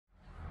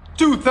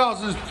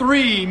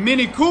2003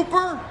 Mini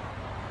Cooper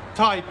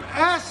Type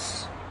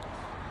S.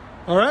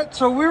 All right,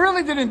 so we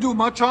really didn't do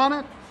much on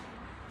it.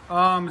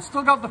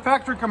 Still got the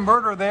factory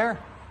converter there,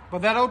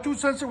 but that O2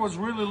 sensor was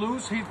really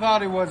loose. He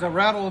thought it was a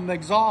rattle in the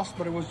exhaust,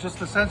 but it was just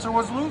the sensor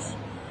was loose.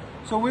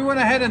 So we went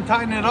ahead and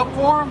tightened it up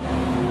for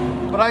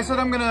him. But I said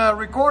I'm gonna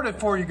record it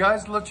for you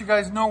guys to let you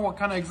guys know what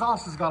kind of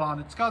exhaust it's got on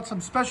it. It's got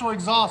some special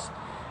exhaust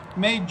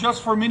made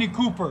just for Mini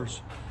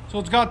Coopers. So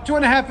it's got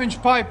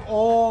 2.5-inch pipe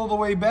all the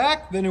way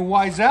back, then it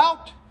wides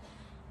out.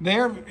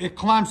 There, it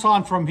clamps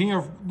on from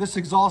here. This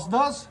exhaust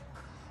does,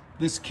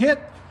 this kit,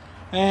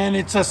 and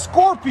it's a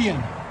Scorpion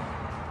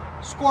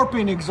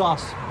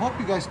exhaust. I hope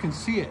you guys can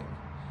see it.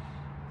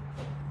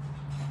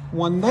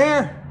 One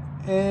there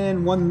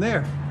and one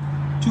there.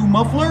 Two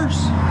mufflers,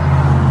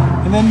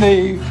 and then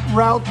they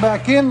route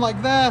back in like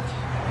that.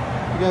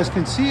 You guys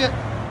can see it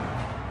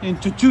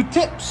into two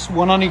tips,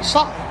 one on each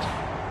side,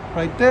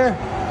 right there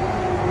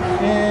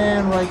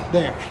and right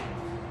there.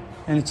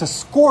 And it's a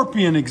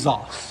Scorpion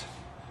exhaust.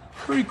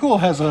 Pretty cool.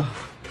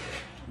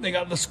 They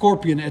got the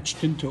Scorpion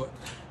etched into it.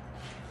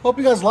 Hope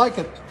you guys like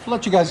it. I'll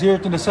let you guys hear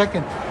it in a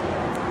second.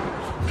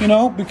 You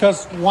know,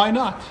 because why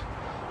not?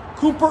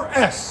 Cooper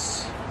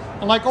S.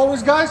 And like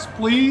always, guys,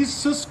 please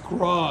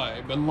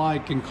subscribe and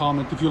like and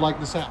comment if you like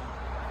the sound.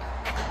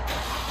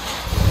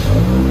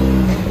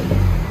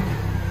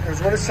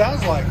 Here's what it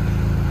sounds like.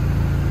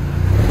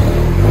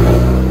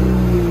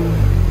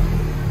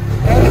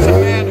 And it's a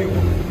manual,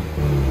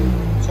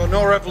 so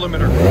no rev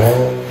limiter.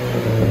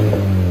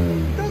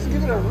 It does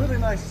give it a really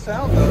nice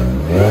sound though.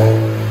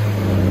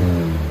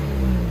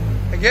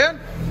 Again,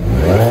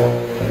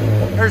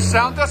 there's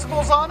sound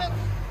decibels on it.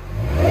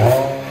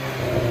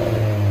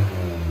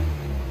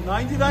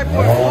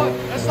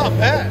 99.1. That's not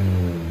bad.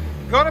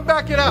 Go to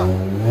back it out.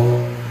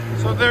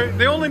 So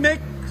they only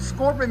make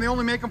Scorpion. They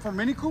only make them for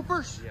Mini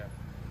Coopers. Yeah.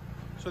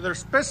 So they're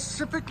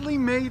specifically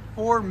made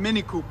for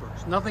Mini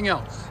Coopers, nothing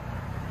else.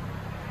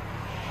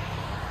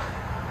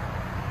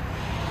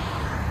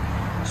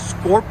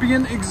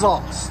 Scorpion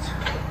exhaust.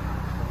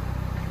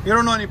 You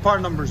don't know any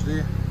part numbers, do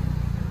you?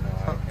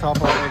 No. Top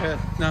of your head.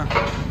 No.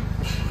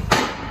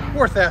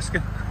 Worth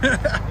asking.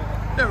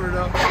 Never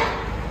know.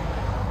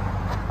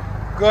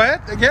 Go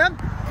ahead again.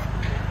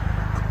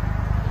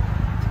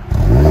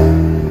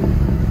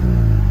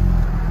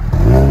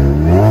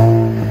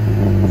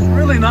 It's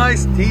really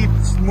nice, deep,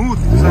 smooth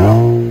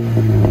sound.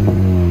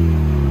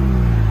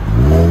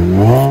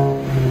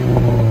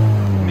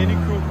 Mini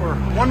Cooper.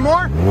 One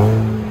more.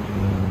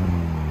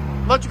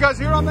 Let you guys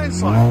hear on the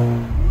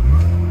inside.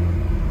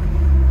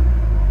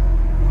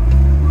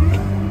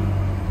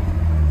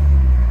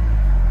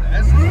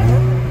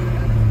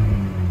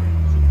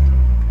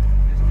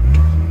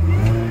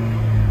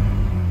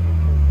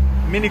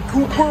 Mini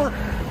Cooper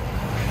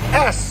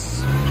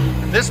S.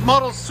 This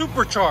model's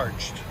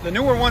supercharged. The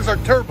newer ones are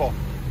turbo,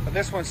 but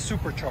this one's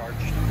supercharged.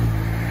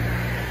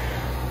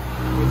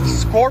 With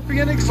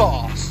Scorpion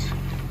exhaust.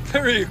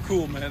 Very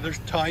cool, man. They're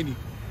tiny.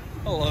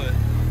 I love it.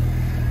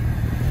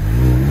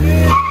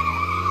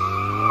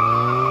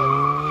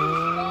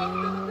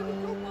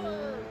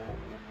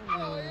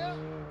 Oh yeah.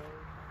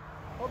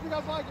 Hope you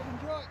guys like it.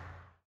 Enjoy it.